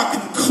draw a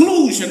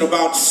conclusion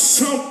about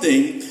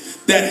something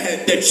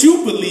that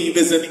you believe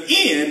is an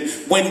end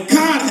when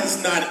God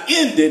has not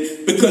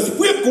ended, because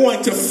we're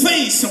going to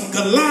face some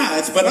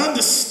Goliaths, but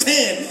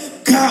understand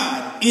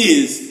God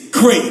is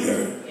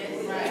greater.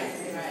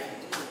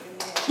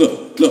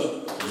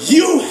 Look,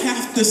 you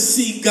have to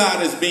see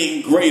God as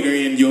being greater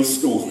in your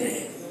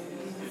story.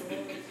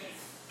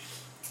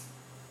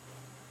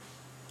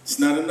 It's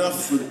not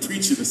enough for the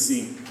preacher to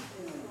sing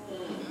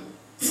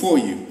for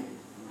you.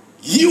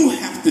 You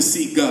have to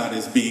see God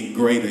as being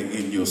greater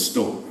in your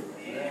story.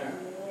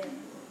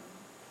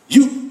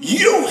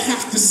 You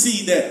have to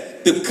see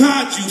that the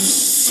God you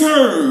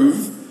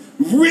serve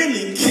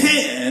really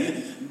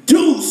can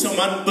do some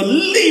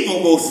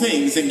unbelievable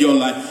things in your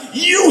life.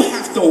 You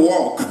have to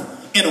walk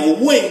in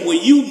a way where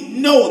you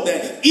know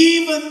that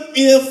even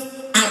if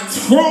I'm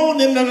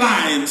thrown in the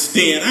lion's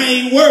den, I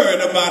ain't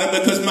worried about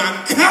it because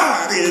my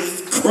God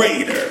is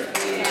greater.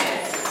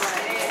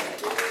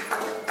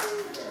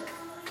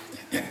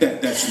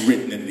 That's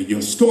written into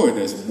your story.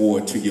 There's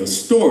more to your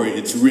story.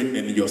 It's written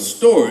in your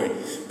story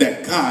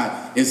that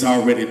God has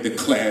already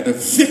declared a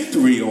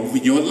victory over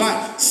your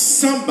life.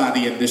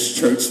 Somebody in this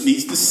church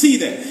needs to see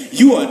that.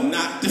 You are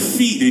not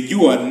defeated.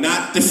 You are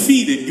not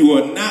defeated. You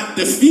are not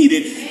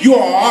defeated. You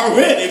are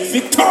already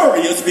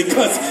victorious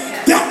because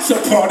that's a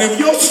part of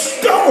your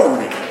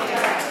story.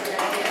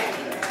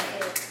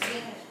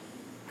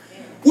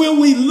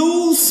 Will we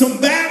lose some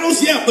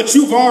battles? Yeah, but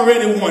you've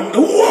already won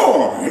the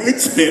war.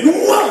 It's been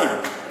won.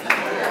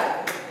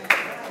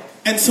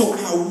 And so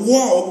I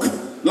walk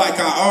like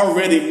I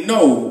already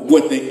know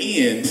what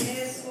the end.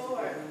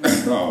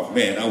 Oh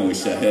man, I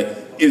wish I had.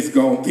 It's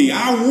going to be.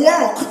 I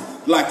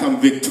walk like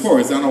I'm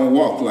victorious. I don't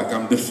walk like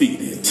I'm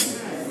defeated.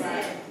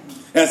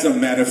 As a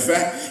matter of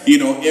fact, you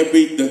know,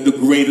 the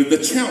greater the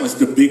challenge,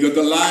 the bigger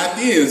Goliath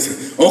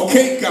is.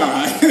 Okay,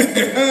 God.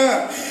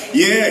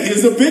 Yeah,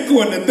 here's a big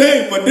one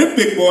today, but this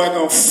big boy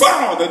gonna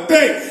fall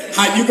today.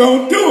 How you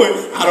gonna do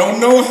it? I don't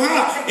know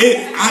how.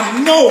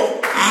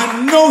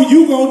 I know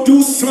you gonna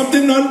do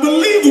something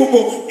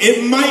unbelievable.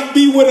 It might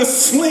be with a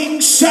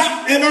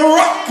slingshot and a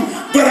rock,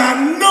 but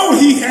I know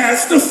he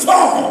has to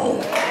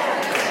fall.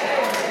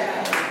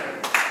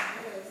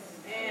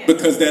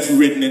 Because that's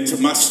written into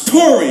my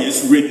story.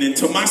 It's written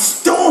into my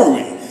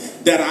story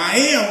that I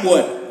am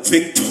what?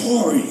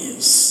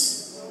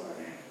 Victorious.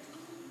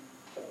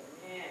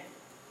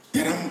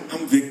 That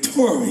I'm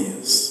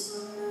victorious.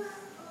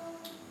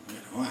 You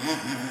know,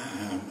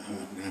 I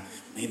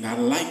may not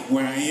like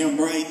where I am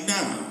right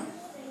now.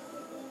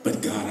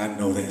 But God, I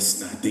know that's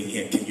not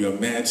the end. Can you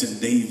imagine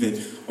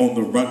David on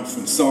the run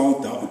from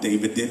Saul?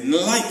 David didn't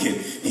like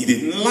it. He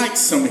didn't like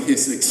some of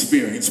his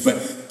experience.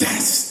 But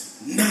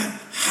that's not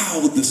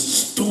how the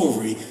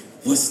story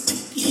was to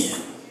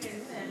end.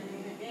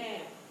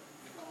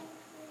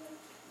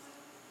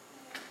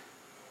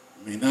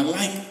 You may not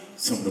like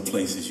some of the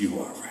places you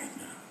are right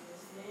now.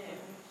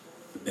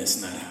 But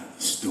that's not how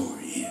the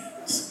story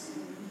ends.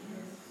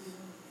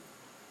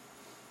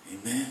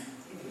 Amen?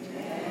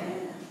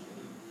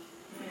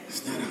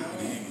 It's not how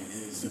it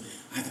ends.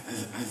 I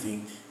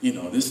think, you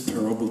know, this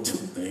terrible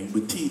tooth thing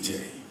with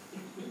TJ.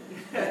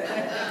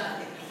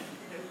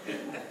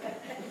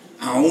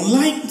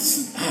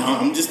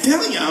 I'm just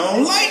telling you, I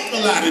don't like a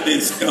lot of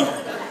this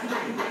stuff.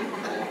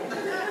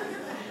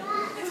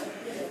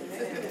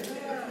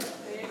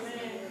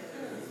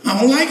 I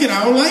don't like it.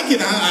 I don't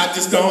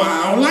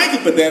like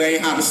it, but that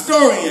ain't how the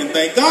story ends.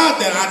 Thank God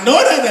that I know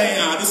that ain't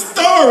how the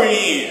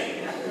story ends.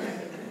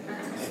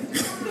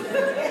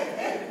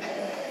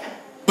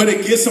 But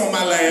it gets on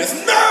my last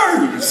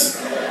nerves.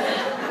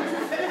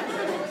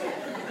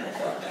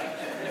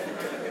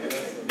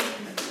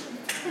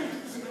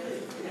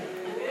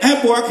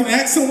 That boy can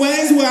act some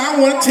ways where I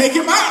want to take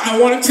him out.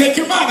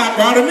 I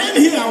brought him in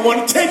here. I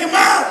want to take him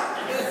out.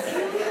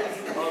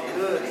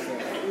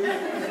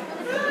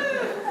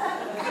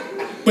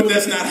 But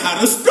that's not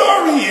how the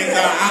story is.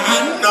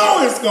 I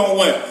know it's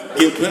going to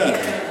get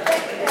better.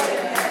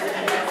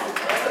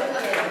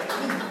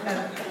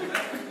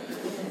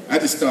 I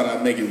just thought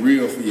I'd make it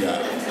real for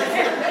y'all.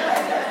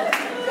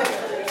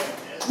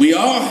 We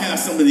all have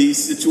some of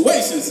these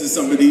situations and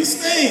some of these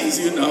things,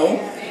 you know.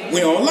 We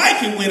don't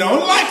like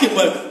it,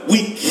 but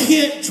we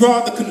can't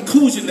draw the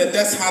conclusion that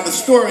that's how the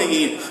story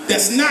ends.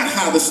 That's not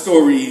how the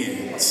story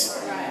ends.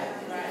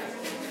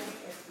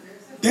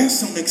 There's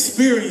some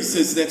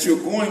experiences that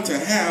you're going to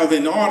have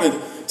in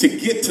order to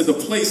get to the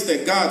place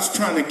that God's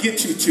trying to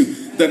get you to.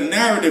 The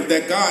narrative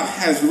that God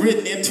has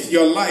written into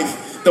your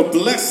life. The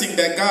blessing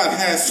that God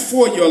has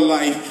for your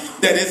life.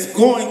 That is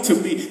going to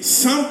be,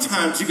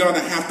 sometimes you're going to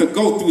have to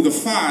go through the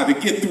fire to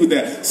get through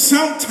that.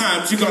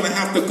 Sometimes you're going to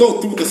have to go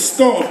through the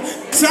storm.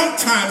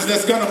 Sometimes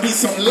there's going to be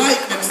some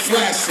lightning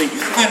flashing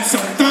and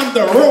some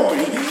thunder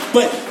roaring.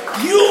 But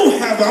you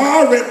have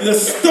already, the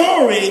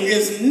story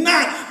is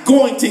not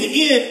going to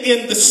end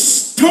in the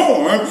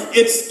storm.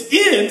 It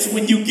ends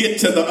when you get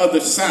to the other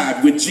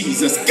side with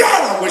Jesus.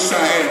 God, I wish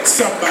I had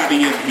somebody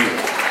in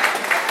here.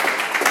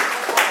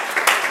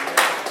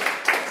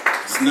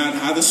 Not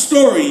how the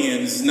story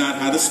ends. It's not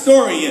how the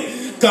story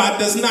ends. God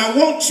does not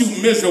want you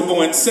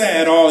miserable and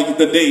sad all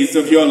the days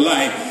of your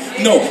life.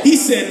 No, he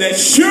said that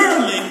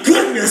surely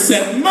goodness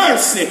and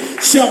mercy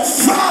shall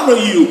follow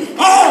you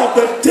all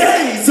the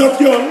days of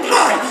your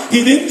life.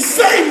 He didn't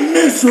say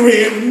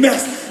misery and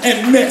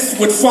mess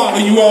would follow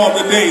you all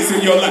the days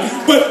of your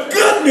life. But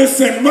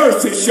goodness and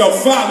mercy shall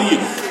follow you.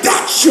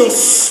 That's your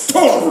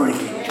story.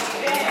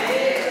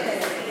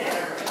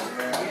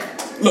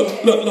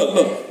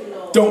 Look.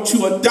 Don't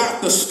you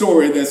adopt a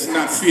story that's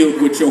not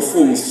filled with your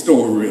full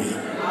story.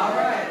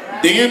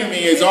 The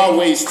enemy is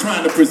always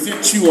trying to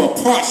present you a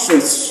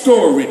partial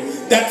story.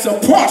 That's a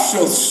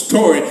partial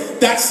story.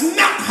 That's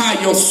not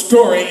how your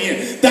story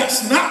ends.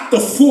 That's not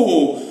the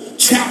full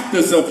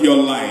chapters of your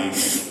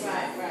life.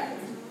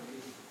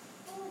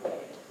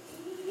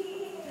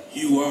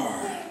 You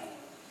are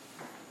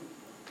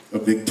a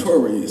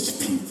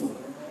victorious people.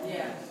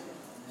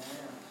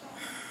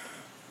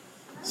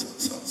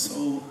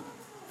 So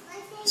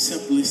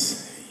simply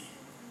say,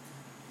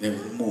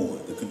 there's more.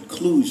 The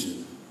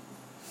conclusion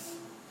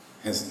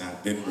has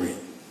not been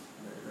written.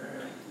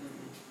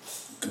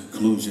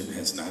 Conclusion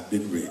has not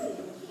been written.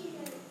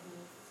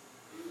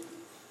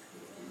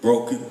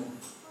 Broken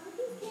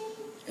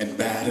and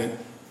battered,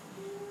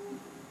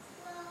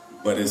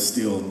 but it's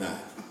still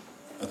not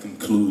a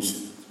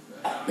conclusion.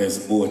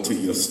 There's more to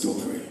your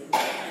story.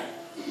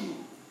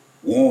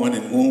 Worn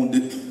and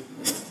wounded,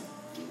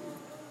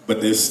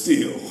 but there's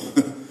still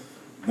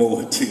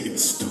more to your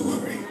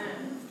story.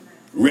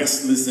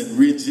 Restless and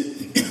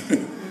rigid,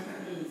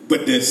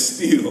 but there's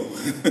still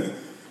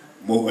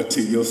more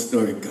to your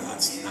story.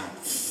 God's not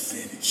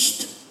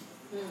finished.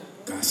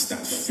 God's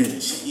not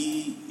finished.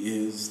 He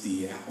is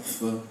the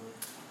Alpha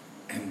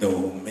and the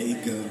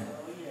Omega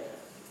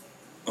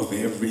of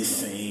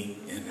everything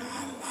in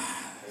our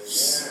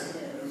lives.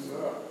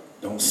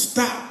 Don't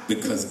stop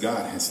because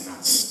God has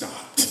not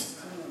stopped.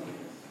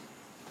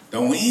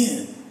 Don't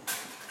end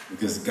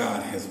because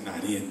God has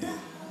not ended.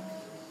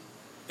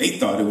 They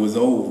thought it was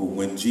over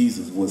when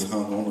Jesus was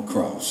hung on the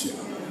cross,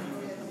 y'all.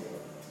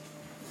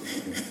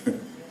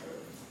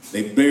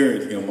 They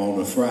buried him on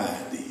a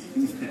Friday.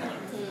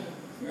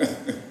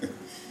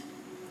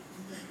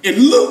 It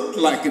looked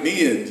like an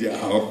end,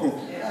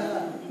 y'all.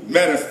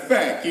 Matter of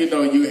fact, you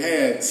know, you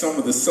had some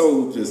of the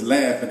soldiers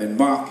laughing and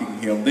mocking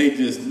him. They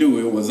just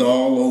knew it was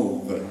all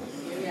over.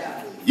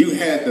 You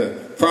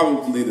had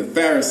probably the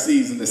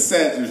Pharisees and the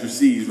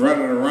Sadducees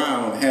running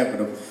around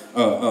having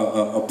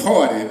a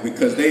party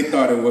because they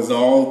thought it was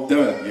all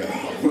done,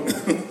 y'all.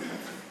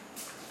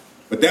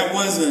 But that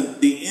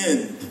wasn't the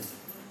end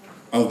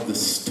of the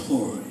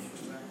story.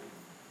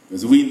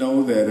 Because we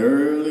know that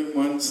early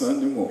one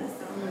Sunday morning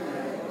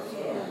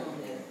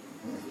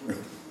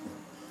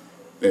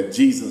that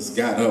Jesus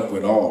got up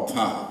with all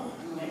power.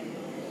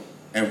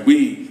 And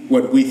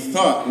what we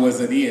thought was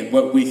an end,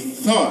 what we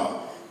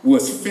thought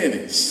was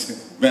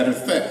finished. Matter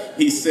of fact,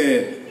 he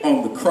said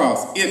on the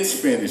cross, it's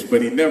finished,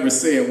 but he never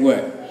said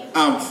what?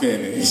 I'm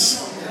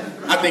finished.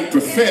 I think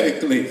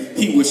prophetically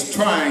he was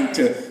trying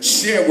to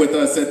share with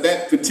us at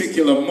that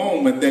particular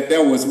moment that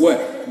there was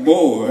what?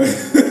 More to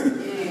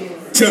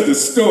the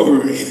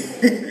story.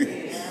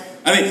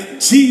 I think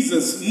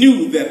Jesus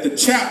knew that the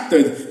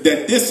chapter,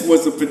 that this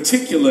was a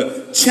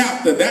particular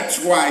chapter.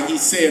 That's why he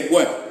said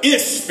what?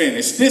 It's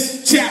finished.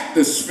 This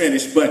chapter's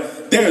finished,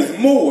 but there's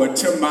more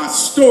to my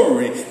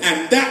story.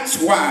 And that's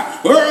why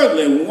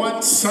early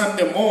one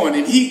Sunday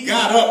morning, he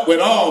got up with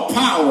all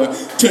power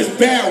to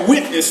bear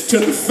witness to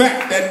the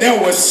fact that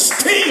there was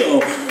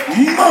still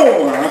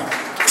more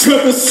to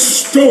the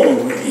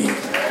story.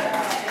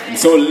 And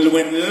so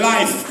when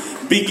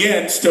life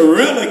begins to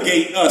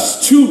relegate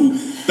us to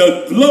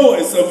the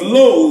lowest of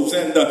lows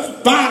and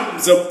the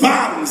bottoms of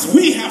bottoms,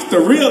 we have to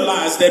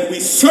realize that we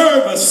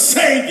serve a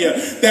Savior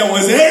that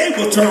was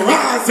able to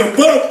rise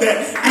above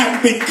that. And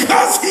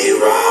because he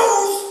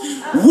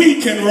rose,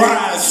 we can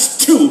rise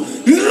too.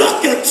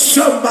 Look at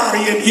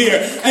somebody in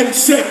here and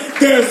say,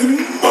 there's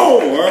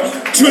more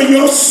to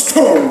your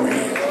story.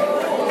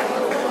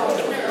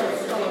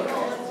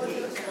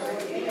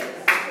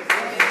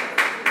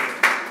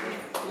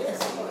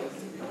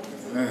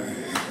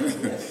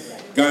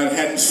 God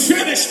hadn't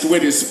finished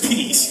with his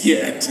peace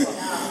yet.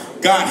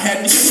 God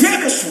hadn't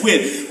finished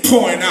with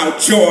pouring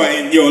out joy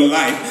in your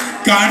life.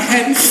 God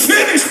hadn't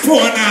finished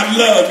pouring out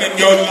love in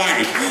your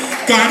life.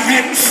 God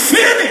hadn't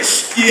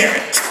finished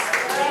yet.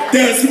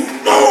 There's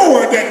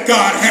more that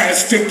God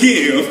has to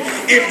give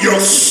in your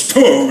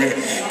story.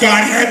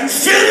 God hadn't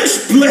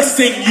finished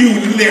blessing you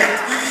yet.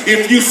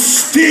 If you're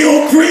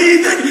still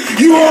breathing,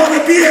 you ought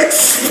to be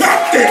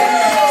expecting.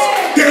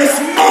 There's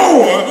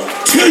more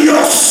to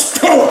your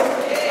story.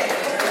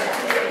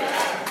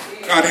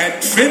 God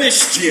hadn't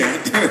finished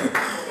yet.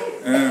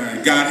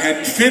 God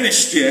hadn't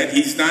finished yet.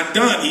 He's not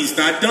done. He's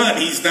not done.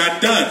 He's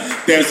not done.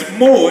 There's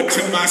more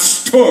to my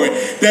story.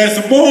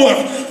 There's more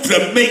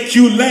to make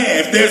you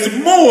laugh. There's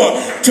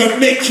more to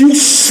make you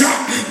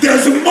shout.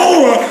 There's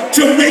more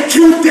to make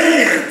you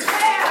dance.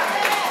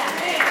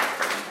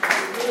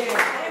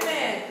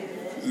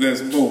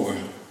 There's more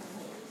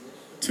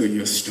to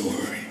your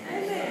story.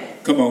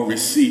 Come on,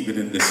 receive it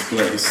in this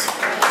place.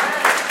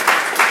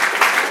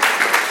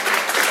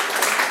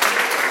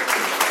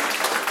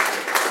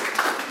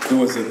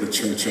 Doors of the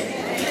church open.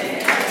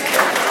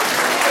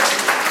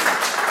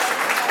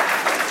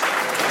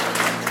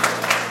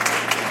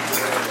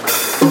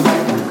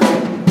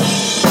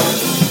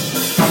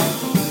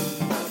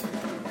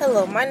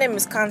 Hello, my name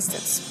is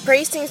Constance,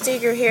 praise team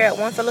speaker here at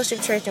One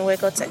Fellowship Church in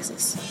Waco,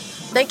 Texas.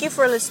 Thank you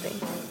for listening.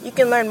 You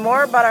can learn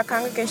more about our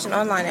congregation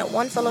online at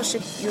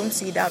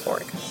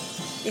onefellowshipumc.org.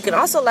 You can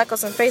also like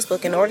us on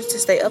Facebook in order to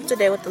stay up to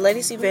date with the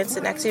latest events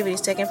and activities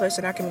taking place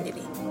in our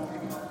community.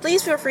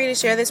 Please feel free to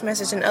share this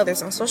message and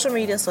others on social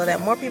media so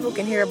that more people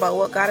can hear about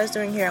what God is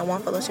doing here at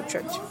One Fellowship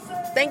Church.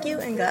 Thank you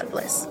and God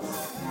bless.